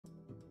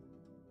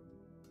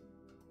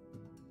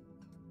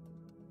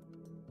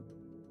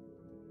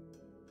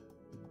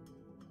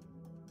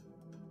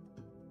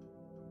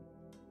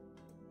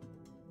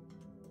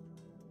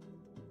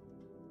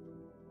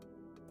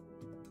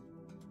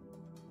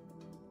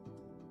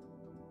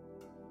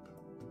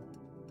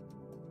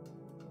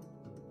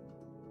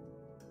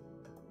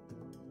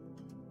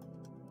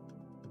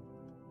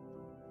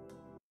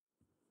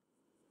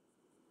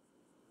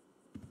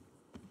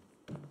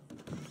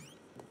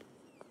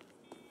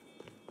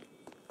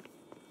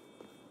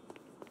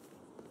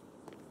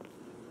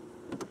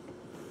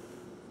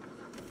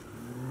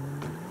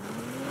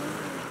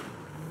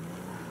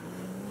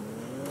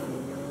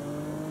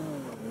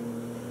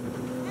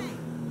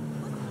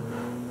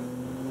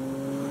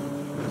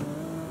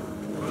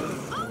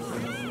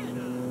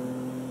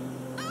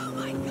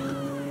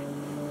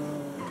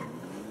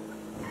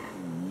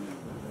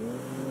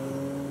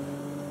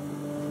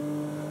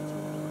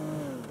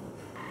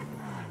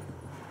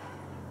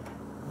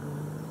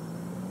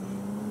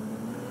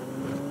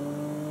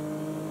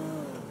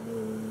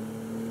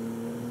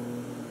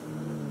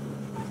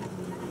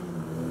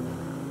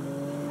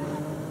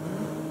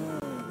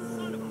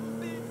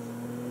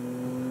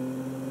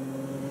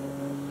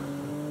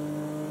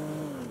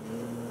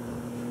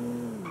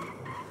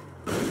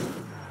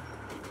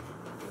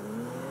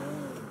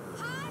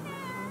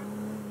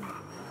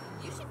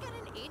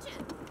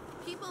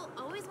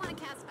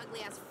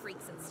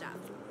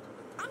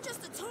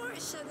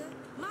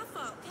My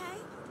fault,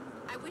 okay?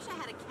 I wish I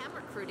had a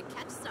camera crew to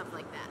catch stuff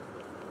like that.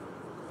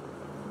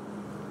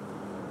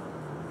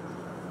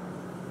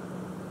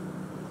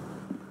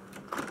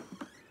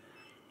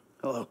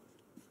 Hello.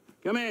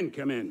 Come in,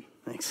 come in.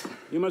 Thanks.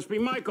 You must be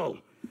Michael.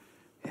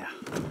 Yeah.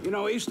 You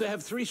know, I used to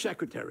have 3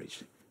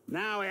 secretaries.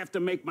 Now I have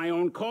to make my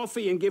own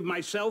coffee and give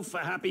myself a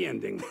happy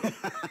ending.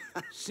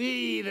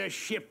 See, the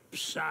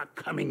ships are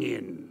coming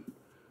in,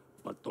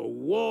 but the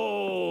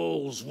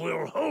walls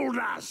will hold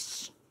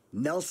us.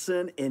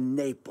 Nelson in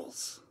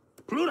Naples.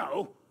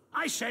 Pluto?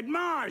 I said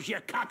Mars, you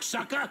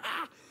cocksucker!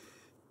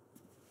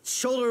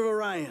 Shoulder of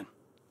Orion.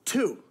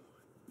 2.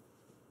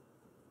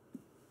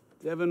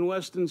 Devin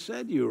Weston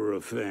said you were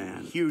a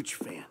fan. Huge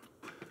fan.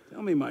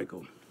 Tell me,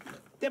 Michael,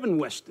 Devin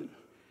Weston,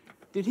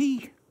 does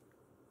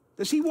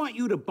he want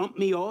you to bump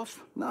me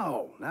off?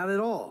 No, not at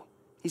all.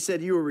 He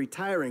said you were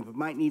retiring but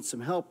might need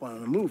some help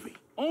on a movie.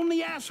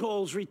 Only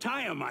assholes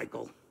retire,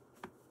 Michael.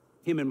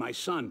 Him and my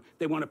son,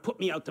 they want to put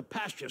me out to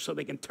pasture so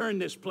they can turn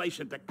this place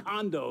into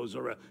condos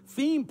or a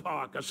theme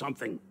park or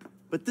something.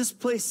 But this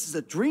place is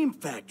a dream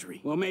factory.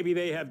 Well, maybe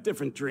they have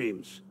different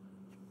dreams.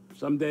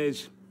 Some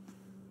days,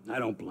 I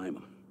don't blame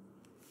them.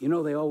 You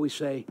know, they always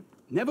say,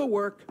 never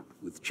work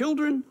with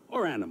children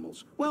or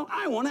animals. Well,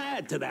 I want to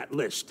add to that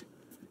list.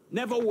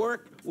 Never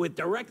work with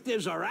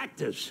directors or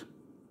actors.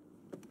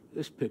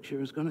 This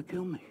picture is gonna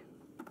kill me.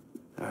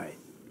 All right.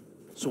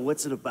 So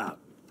what's it about?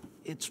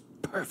 It's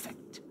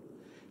perfect.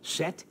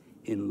 Set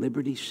in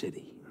Liberty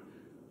City.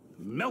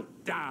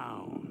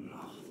 Meltdown.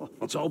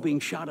 It's all being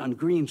shot on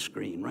green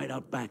screen right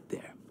out back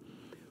there.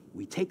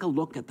 We take a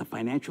look at the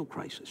financial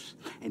crisis,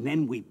 and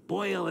then we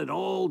boil it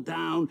all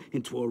down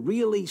into a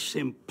really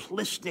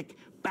simplistic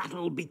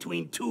battle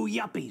between 2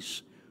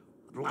 yuppies.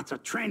 With lots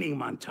of training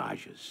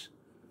montages.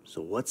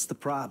 So what's the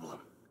problem?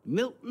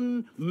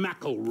 Milton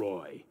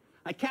McElroy.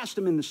 I cast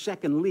him in the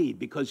second lead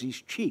because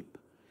he's cheap.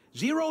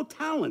 0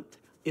 talent,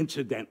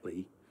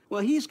 incidentally.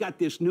 Well, he's got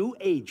this new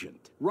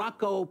agent,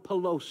 Rocco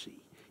Pelosi.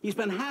 He's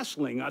been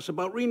hassling us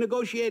about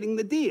renegotiating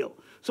the deal.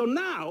 So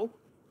now,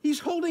 he's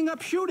holding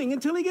up shooting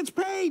until he gets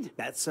paid.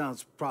 That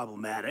sounds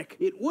problematic.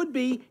 It would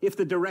be if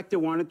the director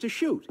wanted to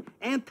shoot.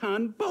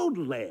 Anton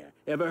Baudelaire.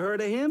 Ever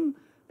heard of him?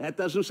 That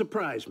doesn't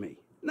surprise me.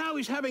 Now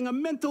he's having a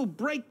mental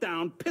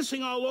breakdown,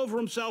 pissing all over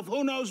himself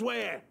who knows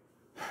where.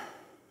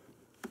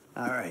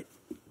 All right.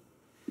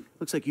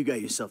 Looks like you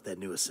got yourself that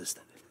new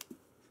assistant.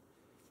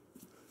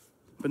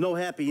 But no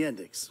happy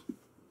endings.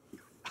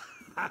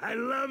 I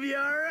love you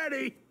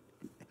already.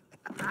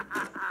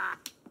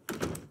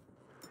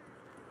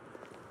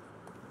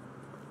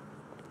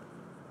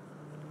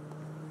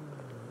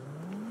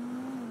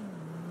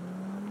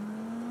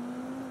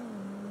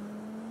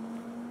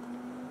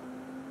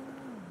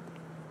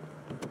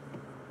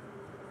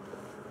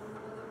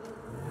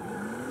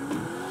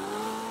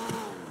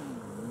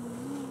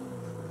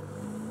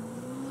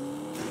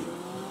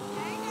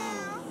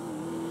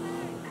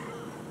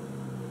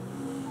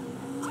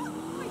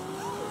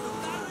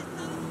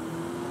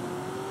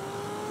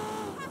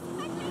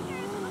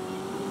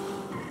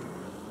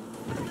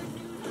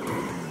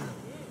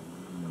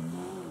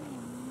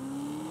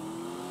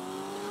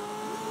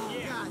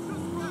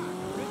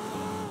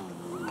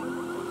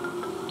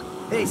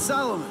 Hey,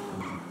 Solomon.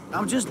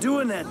 I'm just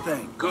doing that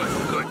thing. Good,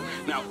 good.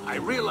 Now, I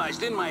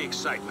realized in my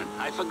excitement,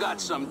 I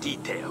forgot some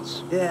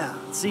details. Yeah,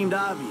 it seemed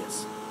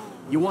obvious.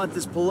 You want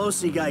this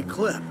Pelosi guy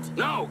clipped.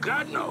 No,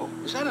 God, no.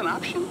 Is that an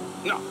option?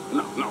 No,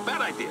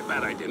 bad idea,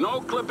 bad idea. No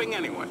clipping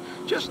anyone.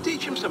 Just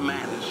teach him some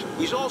manners.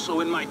 He's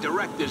also in my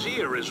director's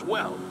ear as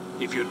well,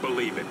 if you'd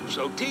believe it.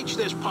 So teach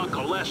this punk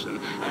a lesson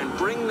and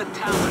bring the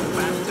talent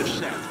back to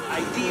set.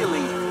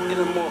 Ideally, in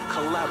a more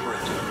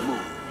collaborative mood.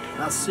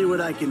 I'll see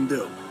what I can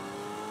do.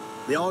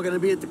 They all gonna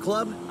be at the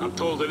club? I'm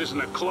told it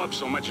isn't a club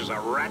so much as a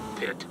rat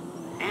pit.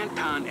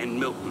 Anton and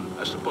Milton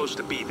are supposed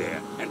to be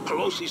there, and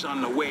Pelosi's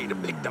on the way to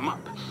pick them up.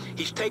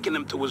 He's taking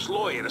them to his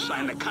lawyer to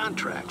sign the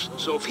contracts,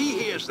 so if he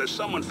hears there's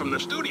someone from the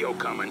studio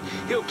coming,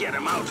 he'll get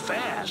him out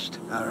fast.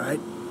 All right.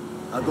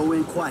 I'll go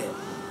in quiet.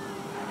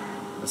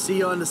 I'll see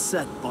you on the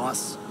set,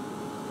 boss.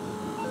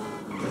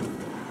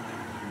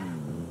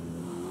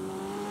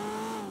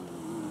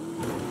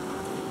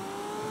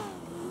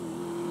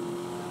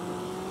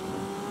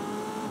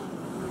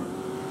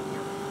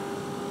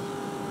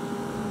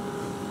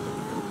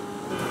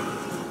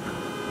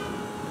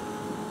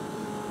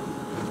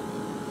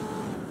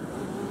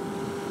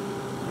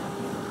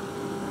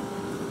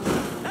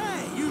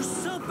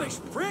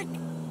 Prick!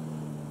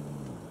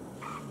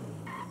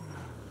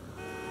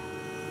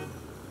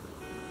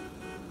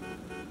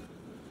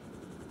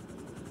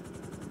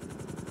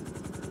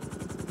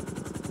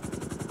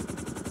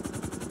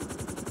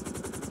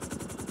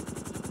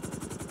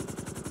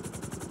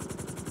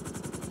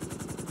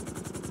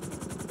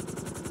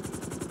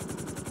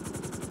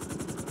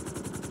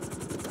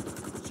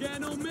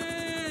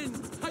 Gentlemen,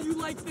 how you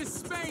like this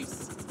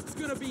space? It's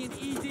gonna be an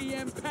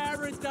EDM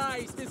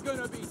paradise. There's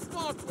gonna be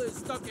sparklers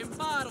stuck in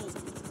bottles,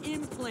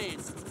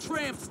 implants,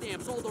 tramp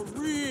stamps, all the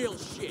real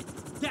shit.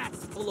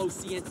 That's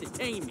Pelosi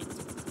Entertainment.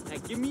 Now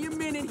give me a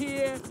minute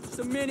here, just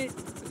a minute.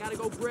 I gotta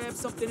go grab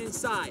something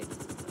inside.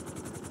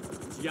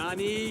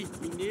 Johnny,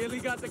 we nearly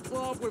got the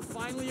club. We're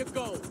finally a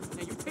go.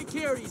 Now you take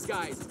care of these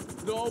guys.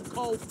 No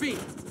cold feet,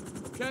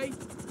 okay?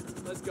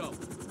 Let's go.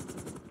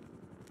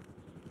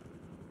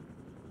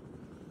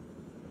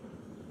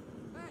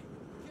 Hey,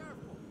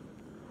 careful.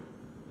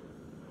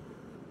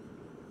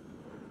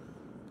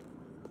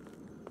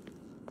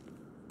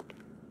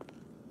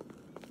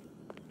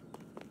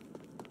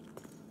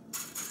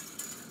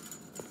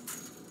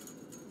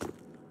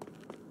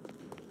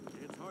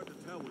 It's hard to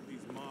tell with these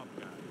mob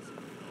guys.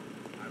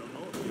 I don't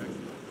know if he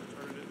actually wants to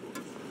turn it into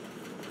a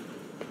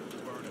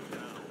burn it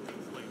down,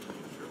 claim the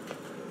insurance.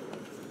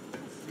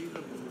 And see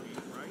the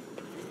movies, right?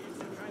 It's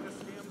the kind of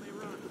scam they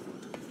run.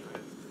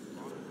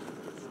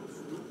 They're so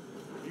stupid.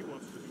 He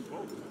wants to do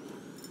both.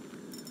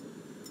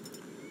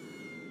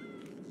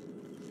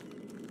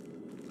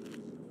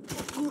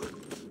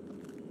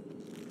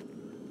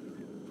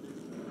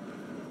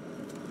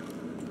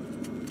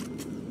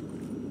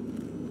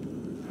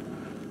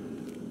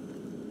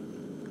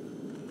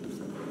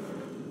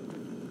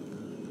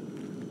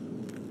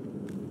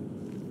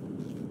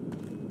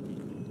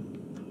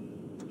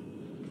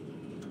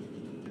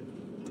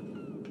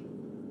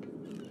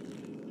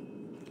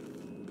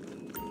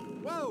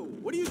 Whoa,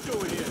 what are you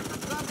doing here?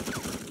 Stop.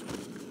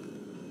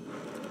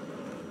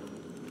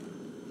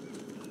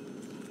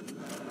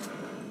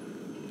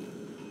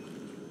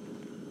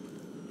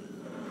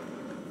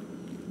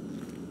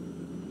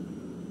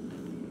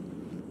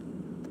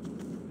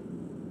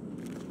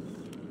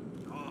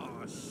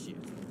 Oh, shit.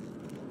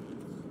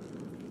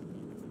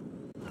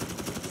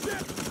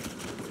 Shit!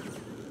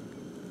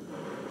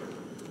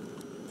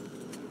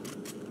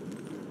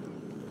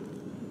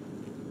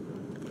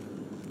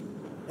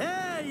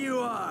 There you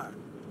are!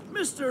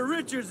 Mr.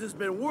 Richards has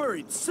been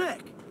worried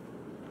sick.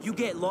 You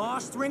get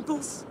lost,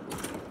 Wrinkles?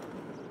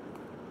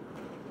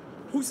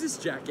 Who's this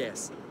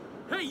jackass?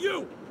 Hey,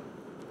 you!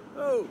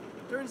 Oh,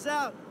 turns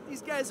out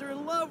these guys are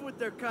in love with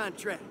their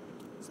contract.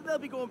 So they'll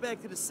be going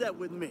back to the set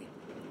with me.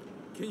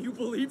 Can you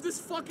believe this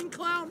fucking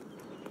clown?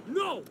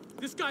 No!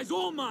 This guy's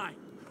all mine!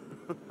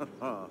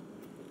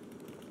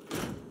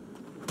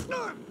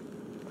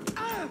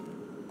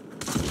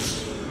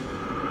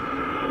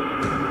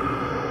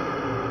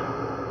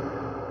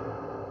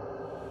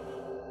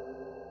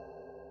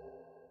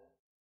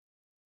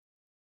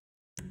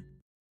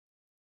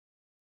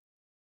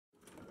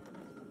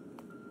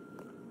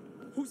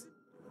 Who's...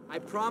 I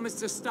promise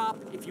to stop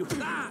if you...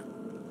 Ah!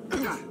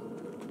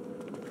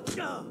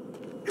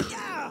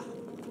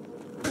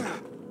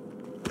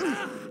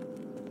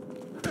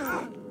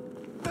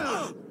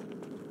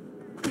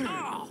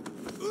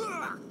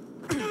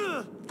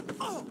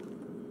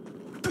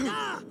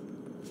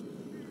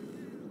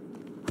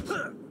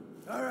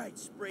 All right,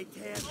 spray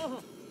tan.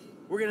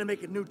 We're gonna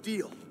make a new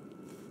deal.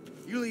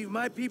 You leave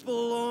my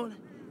people alone,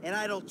 and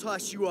I don't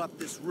toss you off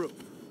this roof.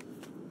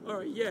 All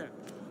right, yeah.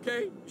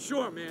 Okay?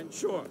 Sure, man,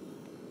 sure.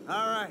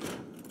 All right.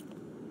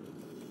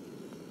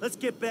 Let's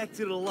get back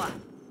to the lot.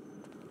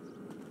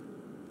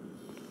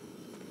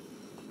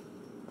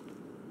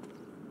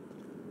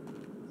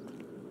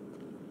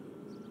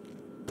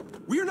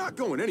 We're not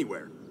going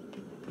anywhere.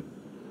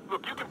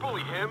 Look, you can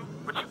bully him,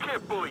 but you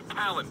can't bully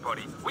talent,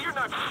 buddy. We are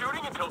not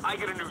shooting until I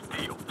get a new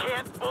deal.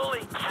 Can't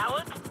bully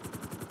talent?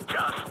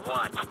 Just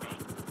watch me.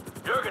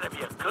 You're gonna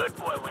be a good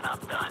boy when I'm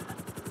done.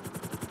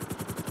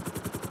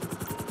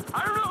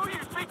 I don't know who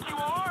you think you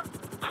are.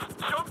 Just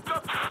jumped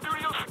up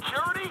studio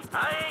security?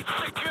 I ain't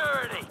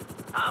security.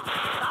 I'm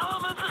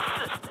Solomon's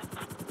assistant.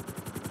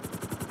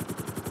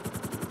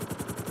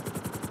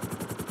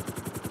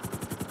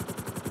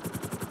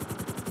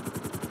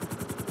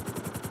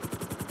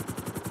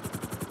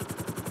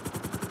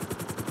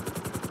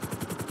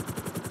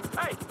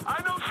 Hey,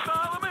 I know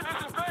Solomon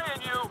isn't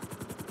paying you,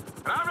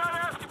 and I'm not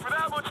asking for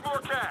that much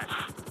more cash.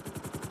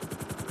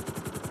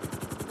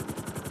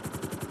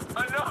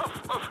 Enough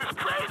of his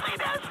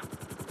craziness!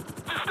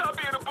 Just stop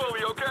being a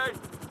bully, okay?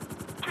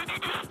 Can you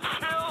just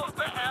chill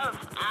the F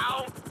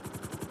out?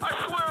 I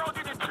swear I'll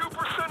give you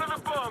 2% of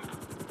the bump.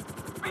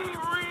 Be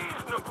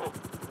reasonable.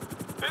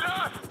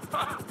 Enough!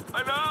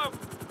 Enough!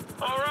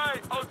 All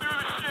right, I'll do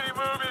the shitty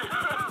movie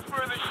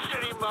for the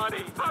shitty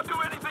money. I'll do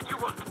anything you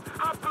want.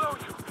 I'll blow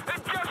you.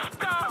 And just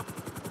stop!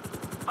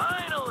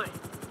 Finally,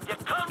 you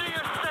come to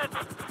your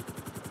senses.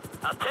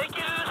 I'll take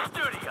you to the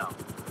studio.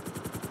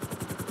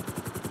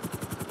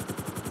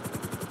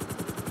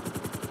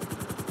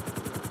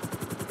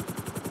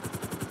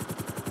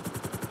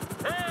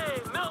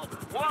 Hey, Milton.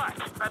 What?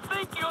 I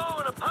think you owe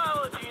an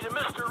apology to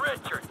Mr.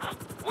 Richards.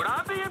 When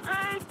I'm being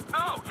paid?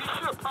 No, you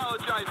should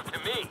apologize to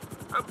me.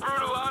 A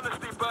brutal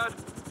honesty, bud.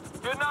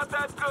 You're not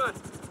that good.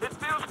 It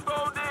feels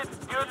phoned in.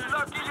 You're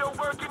lucky you're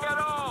working at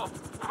all.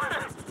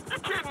 You're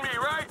kidding me,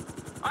 right?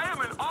 I am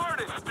an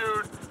artist,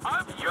 dude.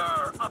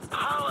 You're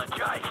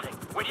apologizing.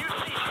 When you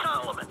see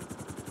Solomon,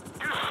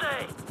 you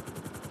say,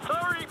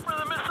 "Sorry for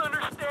the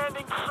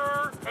misunderstanding,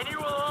 sir," and you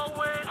will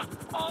always,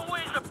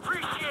 always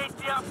appreciate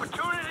the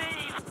opportunity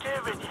he's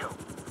given you.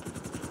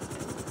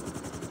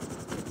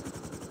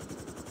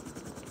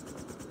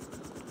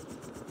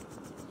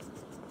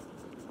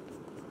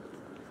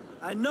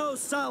 I know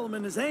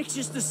Solomon is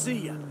anxious to see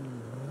you.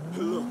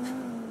 Look,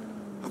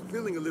 I'm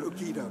feeling a little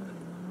keyed up.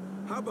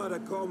 How about I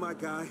call my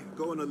guy,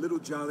 go on a little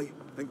jolly,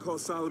 and call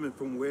Solomon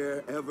from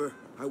wherever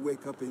I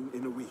wake up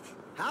in a week?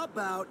 How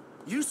about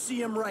you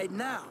see him right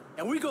now,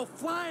 and we go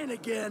flying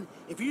again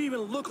if you even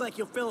look like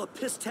you'll fail a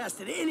piss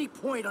test at any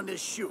point on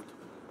this shoot?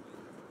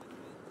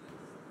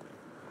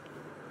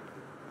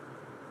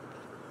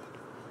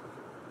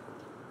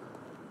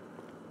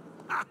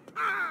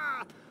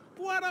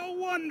 What a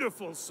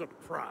wonderful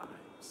surprise.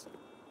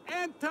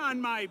 Anton,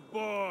 my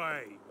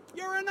boy,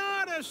 you're an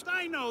artist,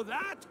 I know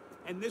that.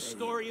 And this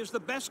story is the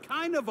best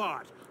kind of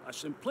art. A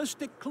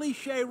simplistic,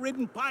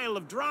 cliche-ridden pile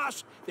of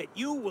dross that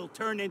you will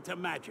turn into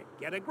magic.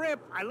 Get a grip,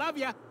 I love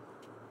ya.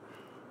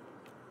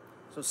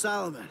 So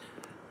Solomon,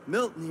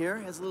 Milton here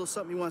has a little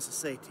something he wants to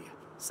say to you.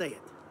 Say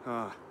it.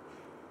 I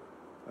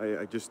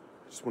just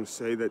want to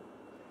say that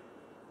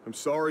I'm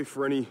sorry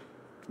for any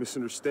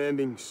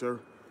misunderstanding, sir.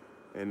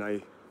 And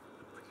I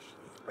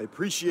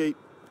appreciate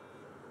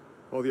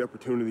all the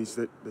opportunities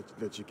that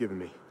you've given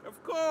me.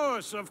 Of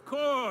course, of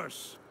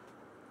course.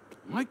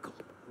 Michael,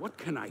 what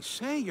can I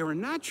say? You're a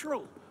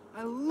natural.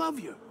 I love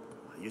you.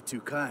 You're too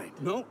kind.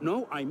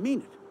 No, I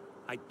mean it.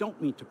 I don't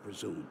mean to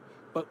presume.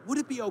 But would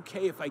it be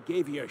okay if I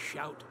gave you a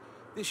shout?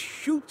 This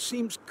shoot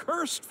seems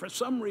cursed for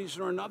some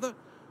reason or another.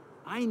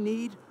 I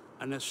need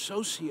an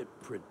associate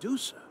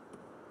producer.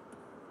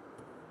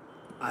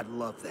 I'd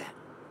love that.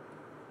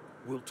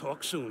 We'll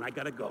talk soon. I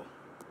gotta go.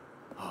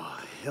 Oh,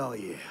 hell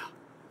yeah.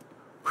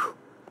 Whew.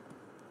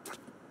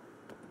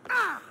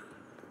 Ah!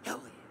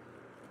 Hell yeah.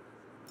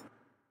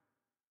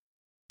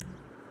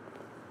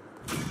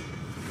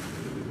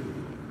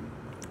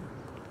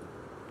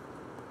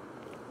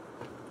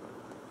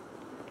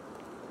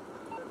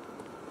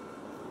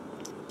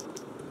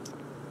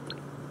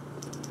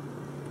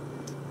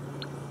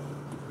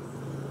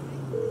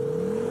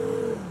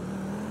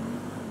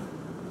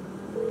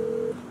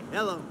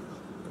 Hello.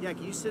 Yeah,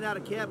 can you send out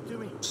a cab to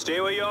me? Stay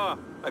where you are.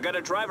 I got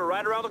a driver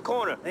right around the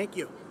corner. Thank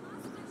you.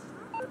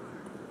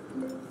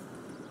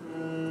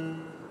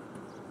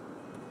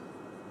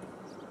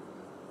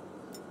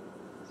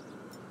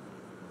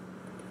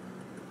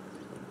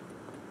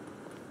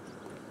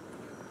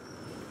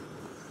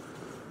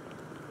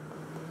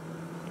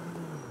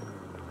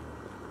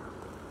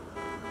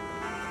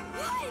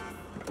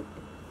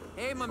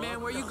 Hey, my man,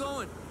 where you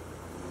going?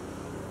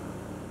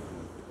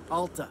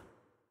 Alta.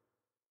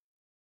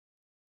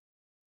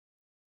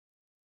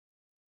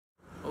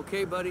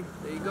 Okay, buddy,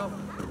 there you go.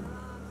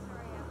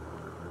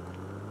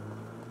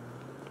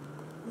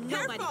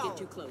 Nobody get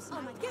too close.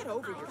 Oh my, get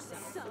over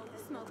yourself. So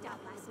smoked out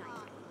last night.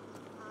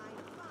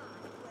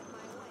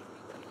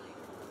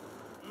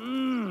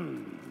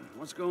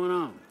 What's going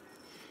on?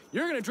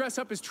 You're gonna dress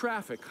up as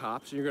traffic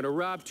cops, and you're gonna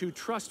rob two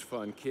trust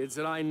fund kids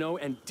that I know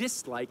and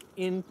dislike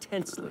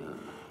intensely.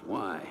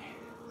 Why?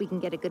 We can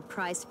get a good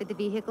price for the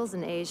vehicles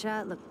in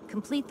Asia. Look,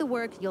 complete the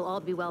work, you'll all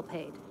be well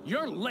paid.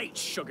 You're late,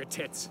 sugar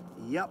tits.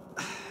 Yep.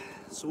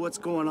 So what's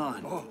going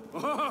on?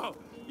 Oh,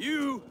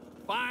 you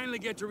finally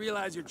get to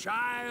realize your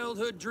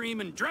childhood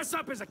dream and dress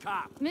up as a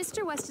cop.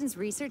 Mr. Weston's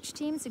research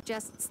team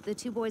suggests the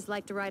two boys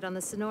like to ride on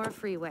the Sonora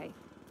Freeway.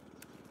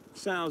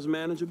 Sounds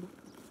manageable.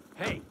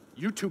 Hey,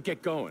 you two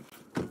get going.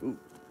 Ooh,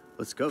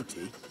 let's go,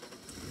 T.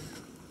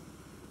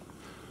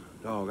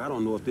 Dog, I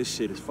don't know if this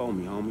shit is for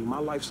me, homie. My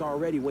life's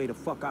already way the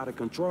fuck out of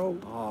control.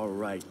 All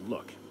right,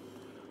 look.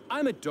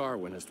 I'm a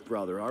Darwinist,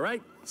 brother, all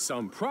right?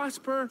 Some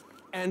prosper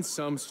and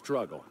some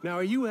struggle. Now,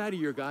 are you out of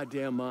your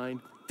goddamn mind?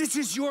 This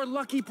is your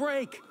lucky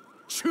break.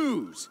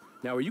 Choose.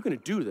 Now, are you gonna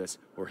do this,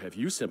 or have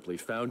you simply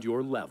found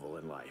your level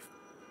in life?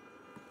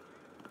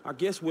 I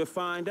guess we'll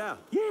find out.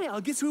 Yeah,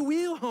 I guess we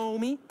will,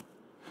 homie.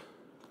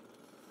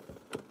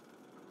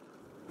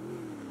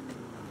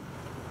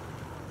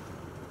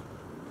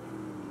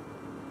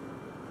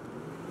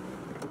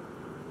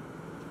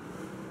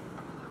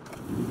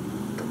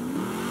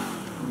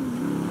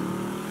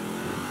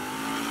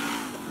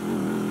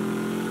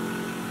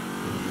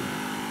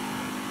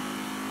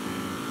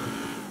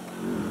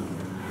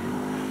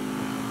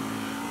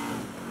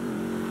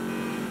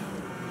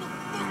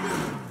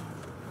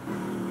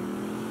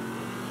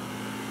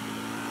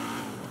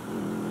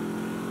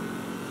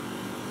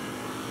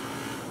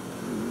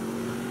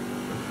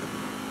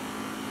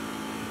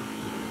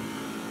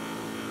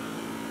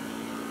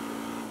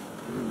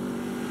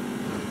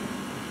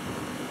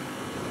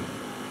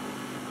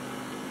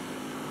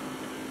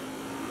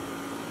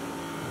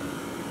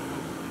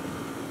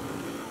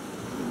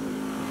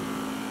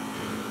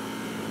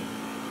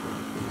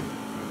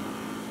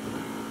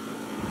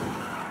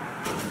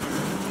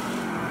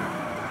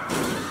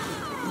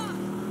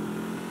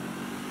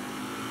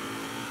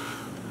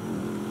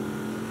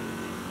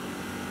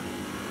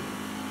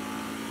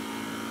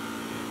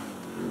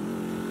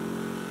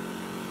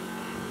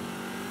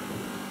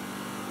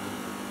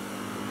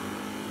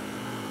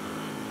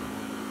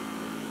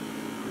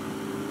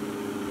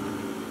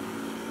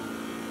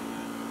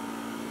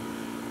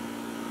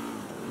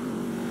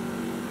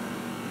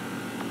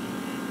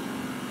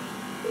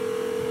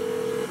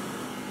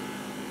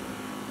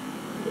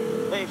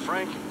 Hey,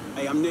 Frank.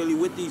 Hey, I'm nearly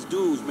with these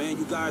dudes, man.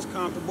 You guys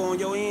comfortable on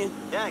your end?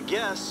 Yeah, I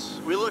guess.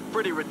 We look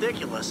pretty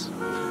ridiculous.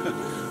 All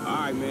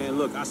right, man.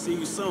 Look, I'll see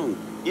you soon.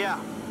 Yeah.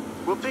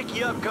 We'll pick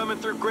you up coming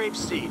through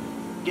Grapeseed.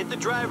 Get the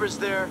drivers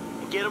there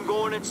and get them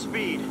going at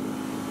speed.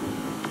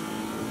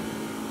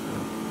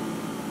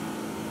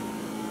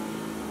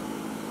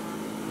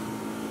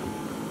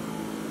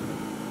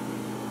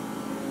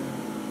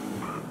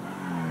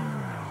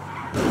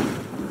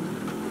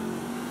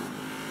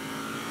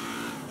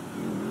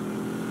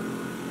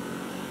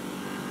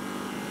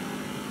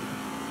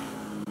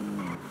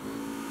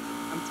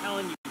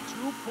 Telling you,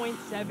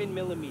 2.7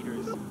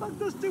 millimeters. Who the fuck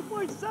does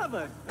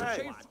 2.7?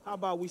 Hey, how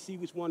about we see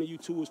which one of you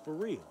two is for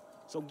real?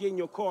 So get in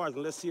your cars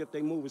and let's see if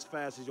they move as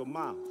fast as your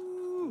mouth.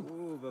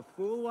 Ooh, the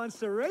fool wants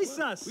to race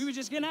us. We were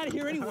just getting out of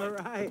here anyway. All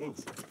right.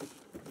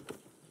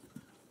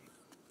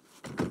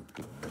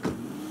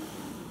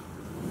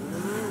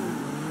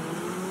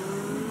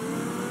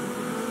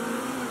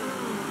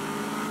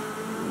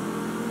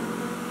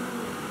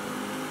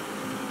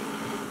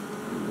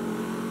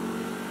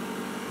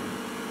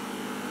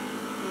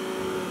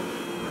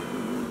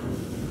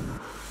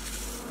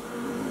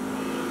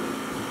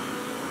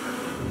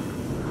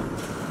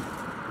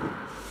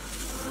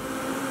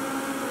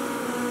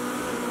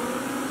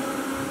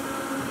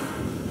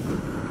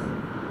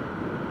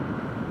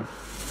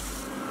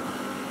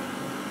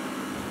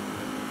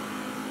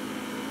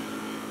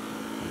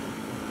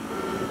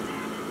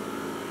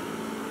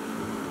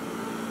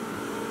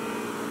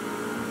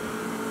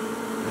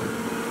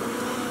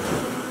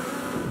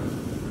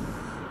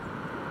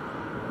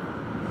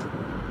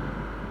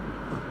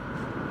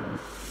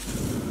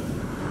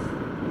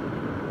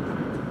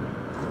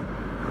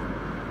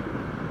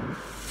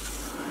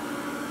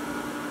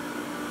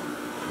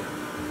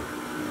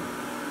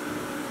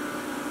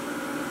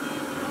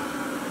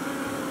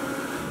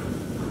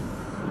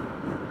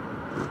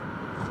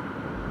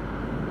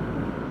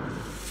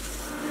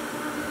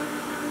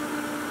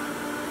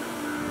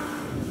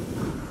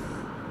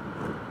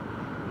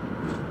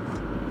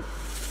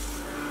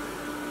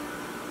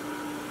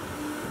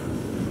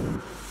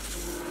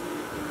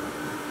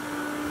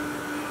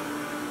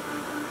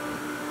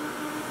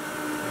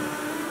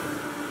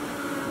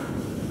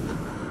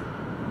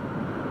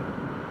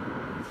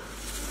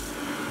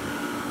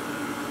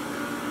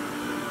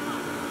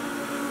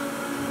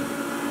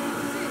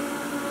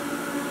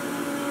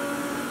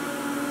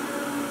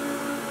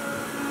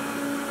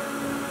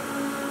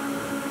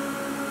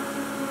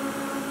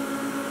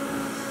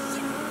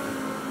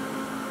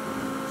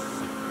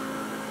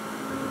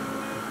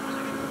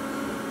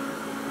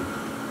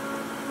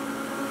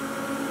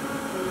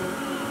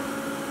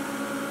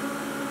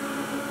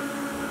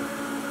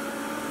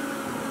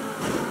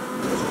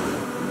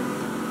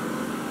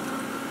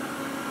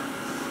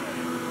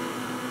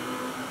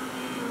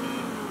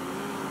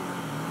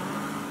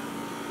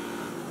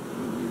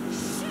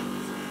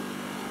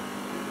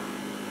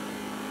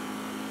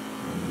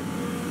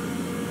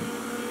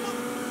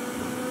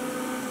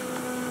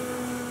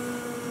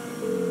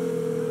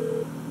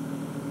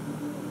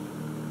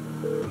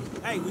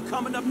 Hey, we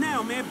coming up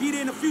now, man. Be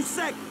there in a few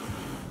seconds.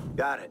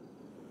 Got it.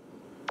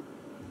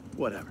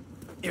 Whatever.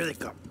 Here they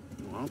come.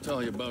 Well, I'll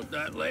tell you about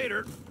that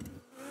later.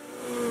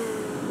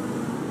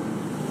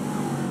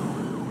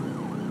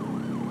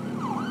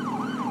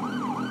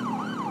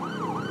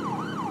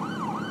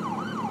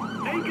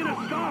 Ain't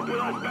gonna stop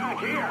with us back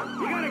here.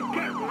 We gotta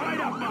get right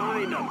up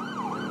behind them.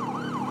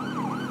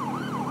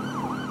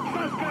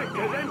 Suspect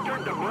has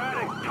entered the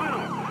Braddock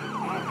Tunnel.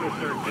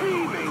 Officer T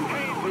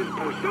maintains his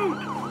pursuit.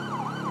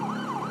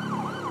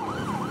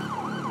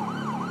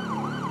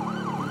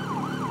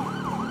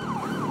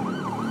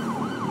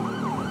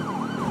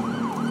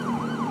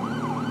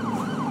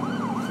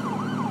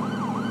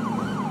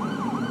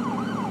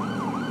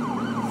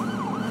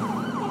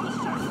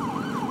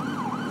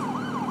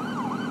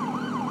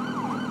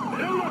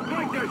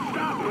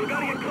 We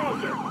gotta get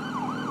closer.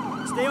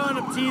 Stay on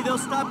them, T. They'll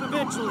stop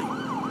eventually.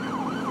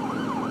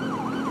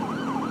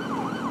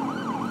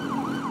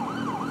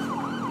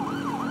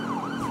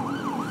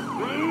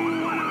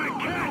 When I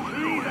catch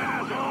these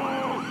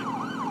assholes!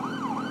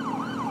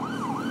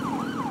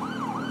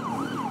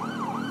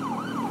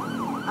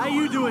 How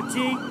you doing, T?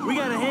 We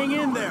gotta hang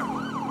in there.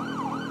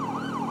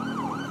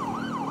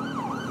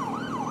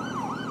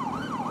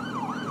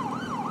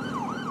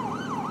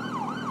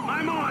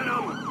 I'm on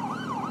them.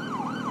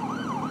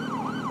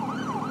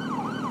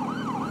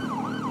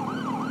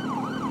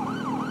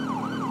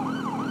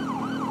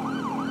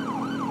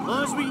 As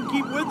long as we can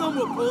keep with them,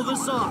 we'll pull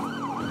this off.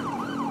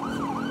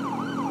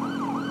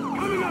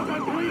 Coming up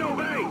on Toledo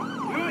Bay.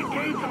 We might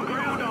gain some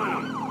ground on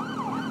them.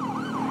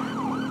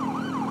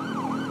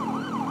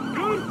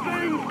 Good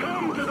things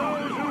come to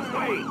those who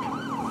wait.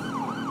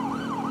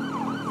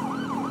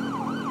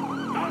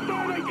 How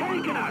far are they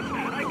taking us?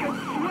 I can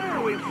swear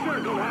we've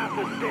circled half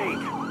the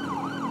state.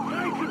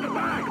 Frank's at the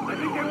back. I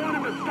think they want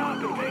him to stop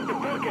and take the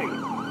booking.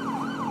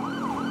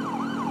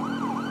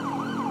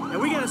 And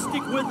we gotta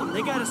stick with them.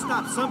 They gotta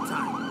stop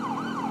sometime.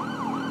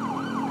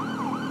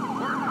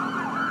 We're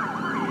coming back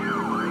for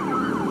you.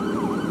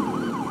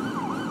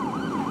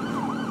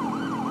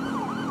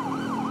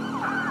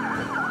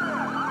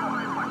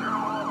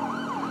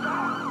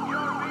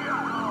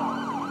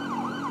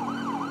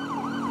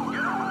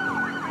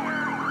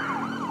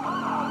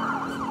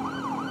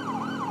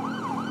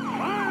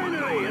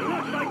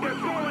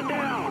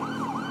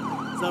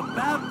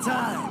 about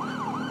time.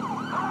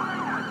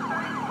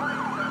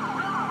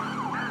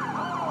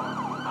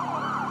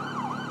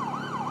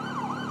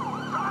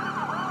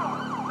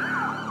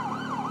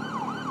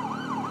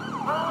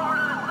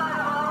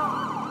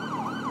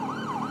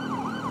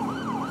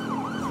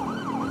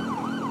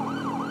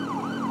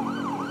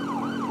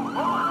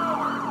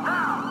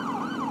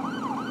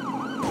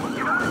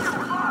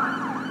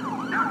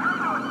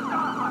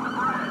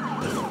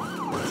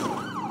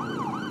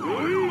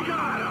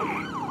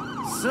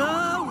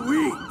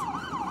 Sweet!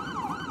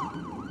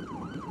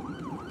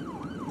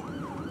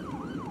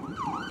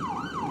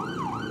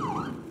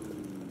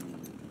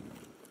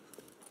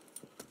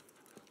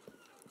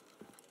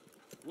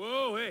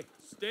 Whoa, hey,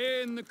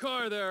 stay in the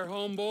car there,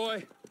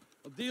 homeboy.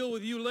 I'll deal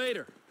with you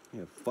later.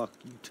 Yeah, fuck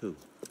you too.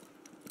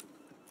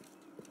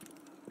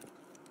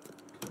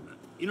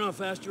 You know how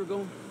fast you were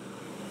going?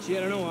 Gee,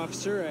 I don't know,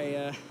 officer.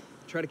 I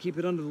try to keep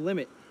it under the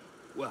limit.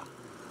 Well,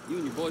 you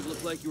and your boys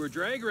look like you were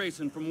drag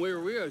racing from where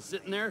we were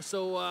sitting there,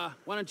 so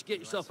why don't you get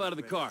yourself out of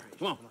the car?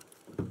 Come on.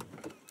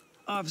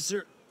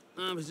 Officer.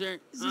 Officer.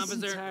 Is this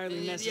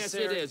entirely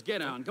necessary? Yes, it is.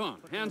 Get on. Come on.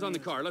 Hands on the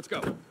car. Let's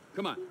go.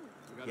 Come on.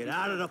 Get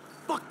out of the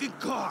fucking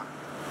car!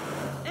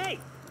 Hey!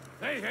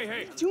 Hey! What are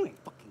you doing?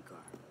 Fucking car.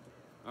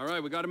 All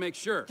right, we gotta make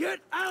sure. Get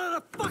out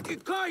of the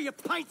fucking car, you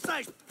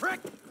pint-sized prick!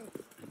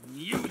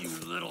 You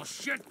little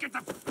shit! Get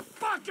the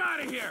fuck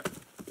out of here!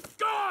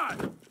 Go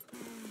on!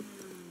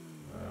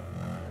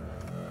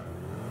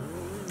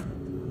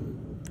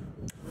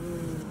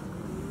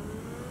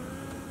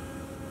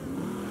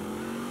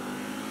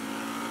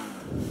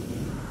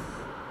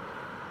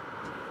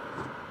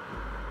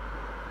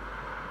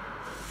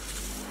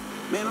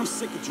 Man, I'm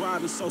sick of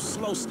driving so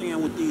slow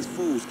staying with these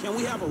fools. Can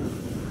we have a...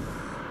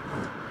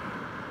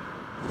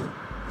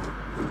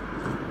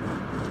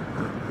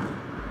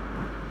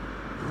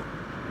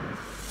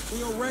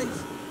 real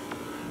race?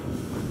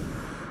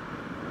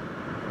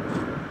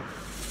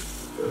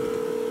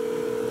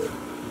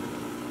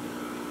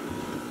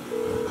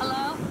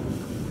 Hello?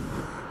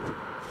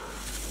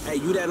 Hey,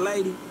 you that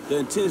lady? The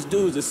intense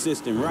dude's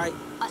assistant, right?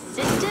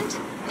 Assistant?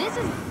 This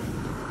is...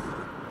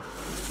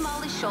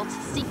 Molly Schultz,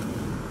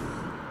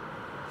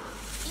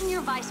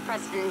 Senior Vice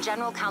President and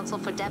General Counsel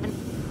for Devon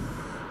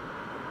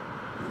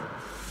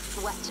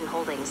Weston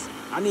Holdings.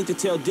 I need to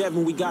tell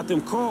Devin we got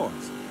them cars.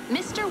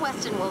 Mr.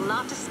 Weston will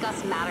not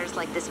discuss matters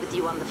like this with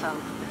you on the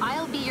phone.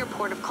 I'll be your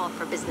port of call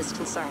for business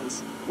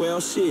concerns. Well,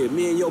 shit,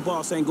 me and your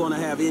boss ain't gonna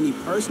have any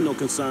personal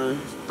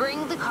concerns.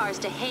 Bring the cars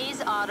to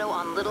Hayes Auto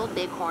on Little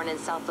Bighorn in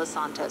South Los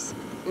Santos.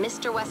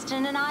 Mr.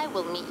 Weston and I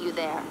will meet you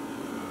there.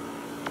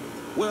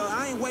 Well,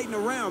 I ain't waiting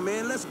around,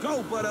 man. Let's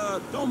go, but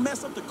don't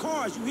mess up the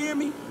cars, you hear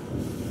me?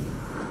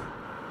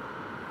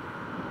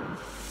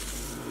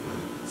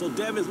 So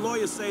Devin's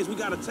lawyer says we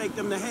gotta take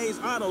them to Hayes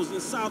Autos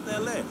in South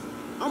LA.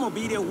 I'm gonna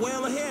be there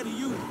well ahead of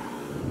you.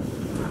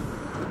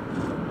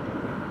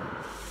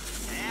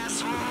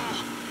 Asshole!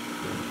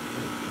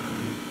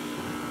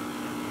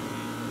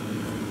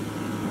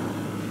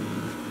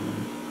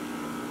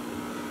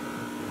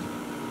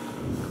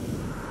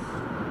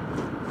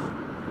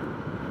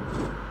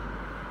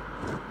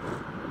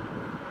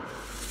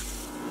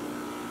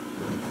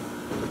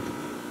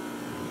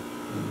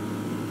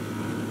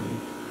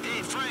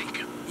 Hey,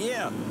 Frank.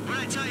 Yeah.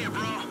 What'd I tell you,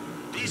 bro?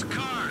 These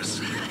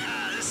cars.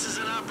 This is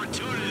an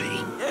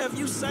opportunity. Yeah, if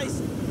you say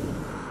so.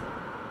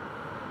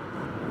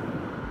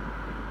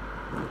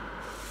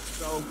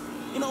 So,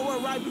 you know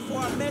what? Right before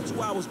I met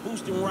you, I was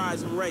boosting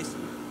rides and racing.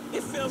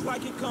 It feels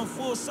like it come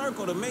full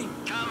circle to me.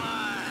 Come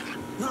on.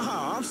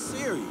 Nah, I'm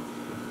serious.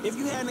 If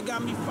you hadn't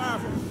got me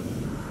fired from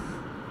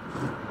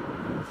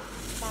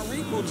my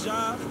Rico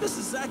job, this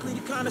is exactly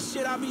the kind of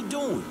shit I be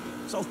doing.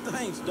 So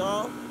thanks,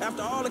 dawg.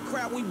 After all the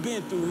crap we've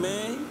been through,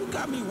 man, you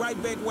got me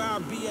right back where I'll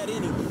be at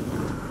anyway.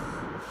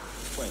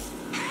 Wait.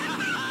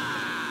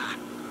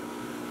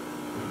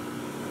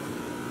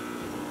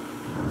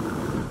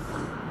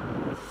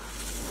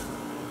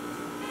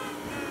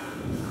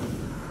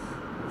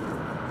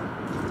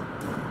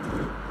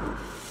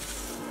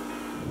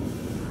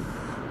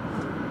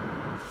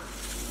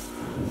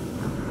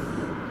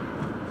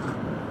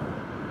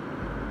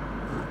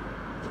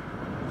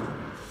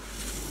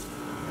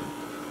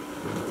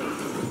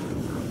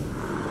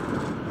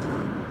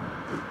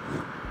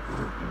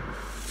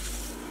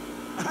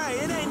 Hey,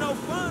 it ain't no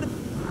fun if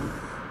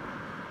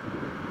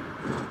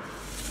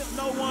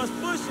no one's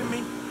pushing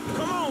me.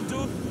 Come on,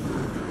 dude.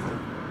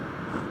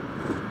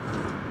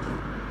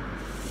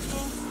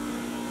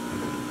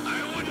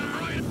 I wouldn't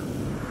write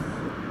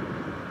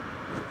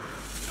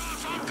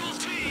off Uncle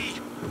T.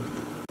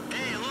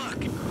 Hey, look.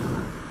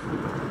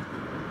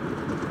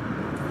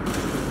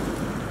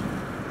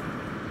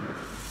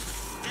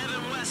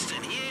 Devin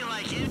Weston, he ain't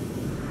like it.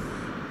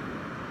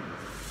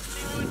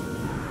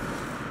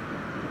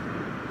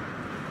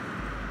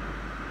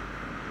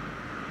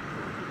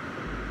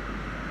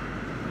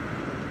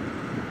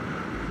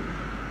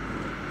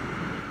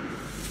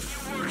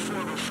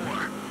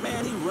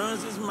 Man, he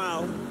runs his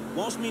mouth,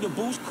 wants me to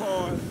boost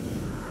cars.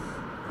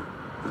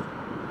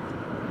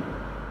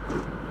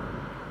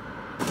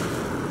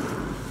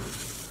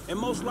 and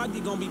most likely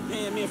gonna be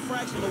paying me a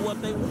fraction of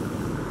what they want.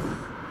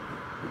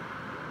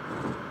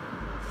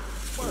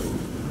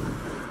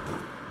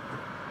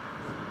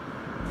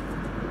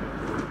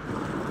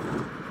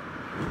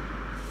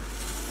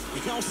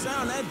 It don't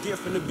sound that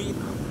different to be.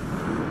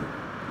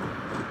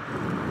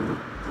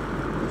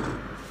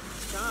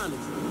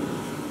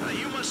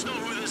 You must know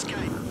who this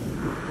guy.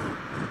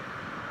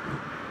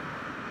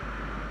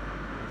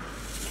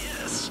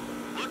 Yes,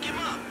 look him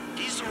up.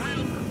 He's the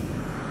real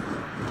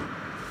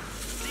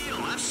deal.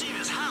 I've seen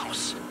his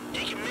house.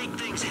 He can make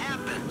things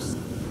happen.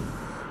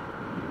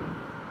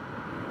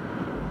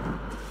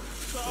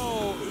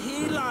 So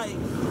he like.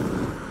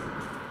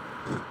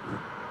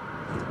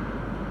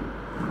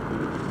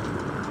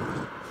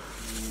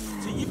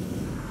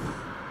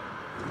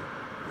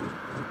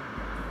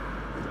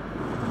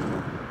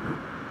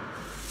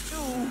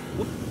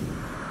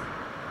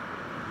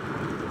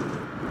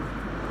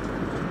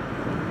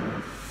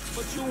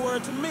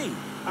 To me,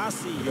 I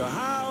see your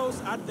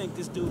house. I think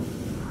this dude.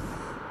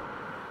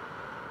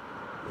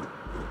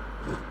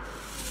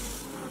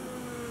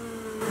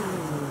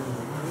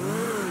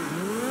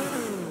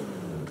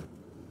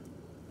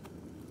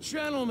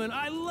 Gentlemen,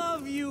 I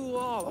love you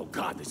all. Oh,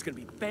 God, this is gonna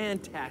be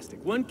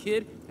fantastic. One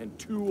kid and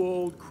 2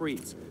 old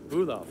creeps.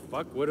 Who the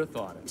fuck would have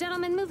thought it?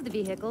 Gentlemen, move the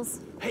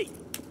vehicles. Hey,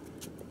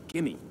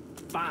 gimme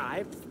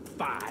 5,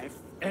 5,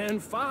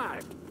 and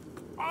 5.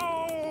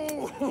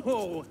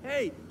 Oh,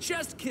 hey,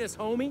 chest kiss,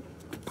 homie.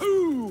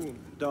 Boom!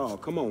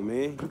 Dawg, come on,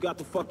 man. You got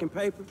the fucking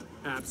paper?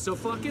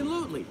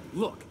 Abso-fucking-lutely.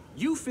 Look,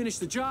 you finish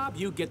the job,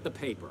 you get the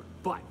paper.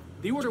 But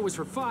the order was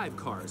for 5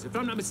 cars. If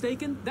I'm not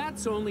mistaken,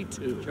 that's only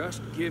 2.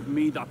 Just give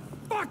me the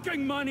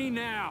fucking money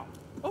now!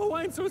 Oh,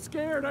 I'm so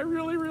scared. I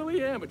really,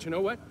 really am. But you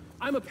know what?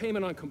 I'm a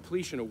payment on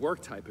completion of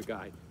work type of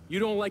guy. You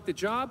don't like the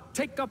job?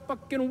 Take a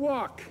fucking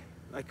walk.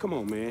 Like, come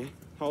on, man.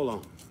 Hold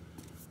on.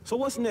 So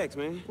what's next,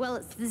 man? Well,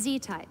 it's the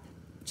Z-type.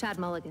 Chad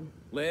Mulligan.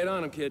 Lay it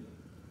on him, kid.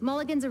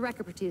 Mulligan's a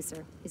record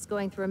producer. He's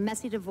going through a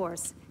messy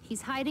divorce.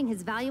 He's hiding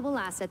his valuable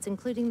assets,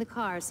 including the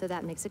car, so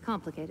that makes it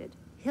complicated.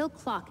 He'll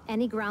clock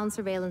any ground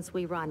surveillance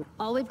we run.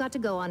 All we've got to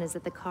go on is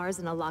that the car's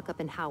in a lockup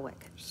in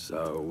Howick.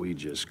 So we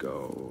just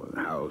go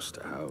house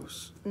to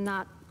house?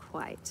 Not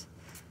quite.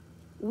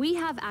 We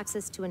have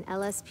access to an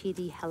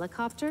LSPD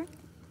helicopter.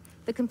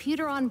 The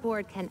computer on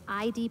board can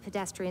ID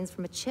pedestrians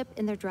from a chip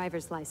in their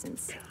driver's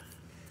license.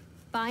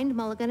 Find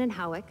Mulligan in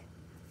Howick.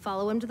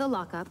 Follow him to the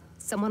lockup.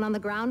 Someone on the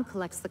ground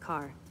collects the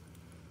car.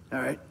 All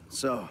right,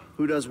 so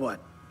who does what?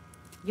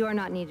 You're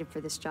not needed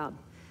for this job.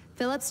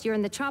 Phillips, you're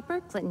in the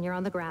chopper. Clinton, you're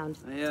on the ground.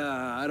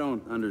 Yeah, I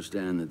don't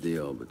understand the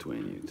deal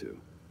between you two.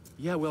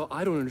 Yeah, well,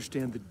 I don't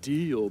understand the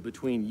deal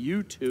between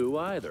you two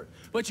either.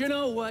 But you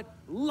know what?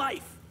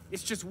 Life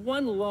is just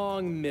one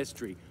long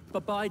mystery.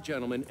 Bye-bye,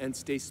 gentlemen, and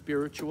stay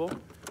spiritual.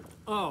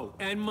 Oh,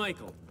 and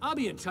Michael, I'll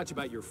be in touch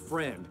about your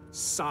friend,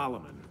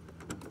 Solomon.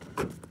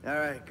 All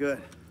right,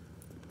 good.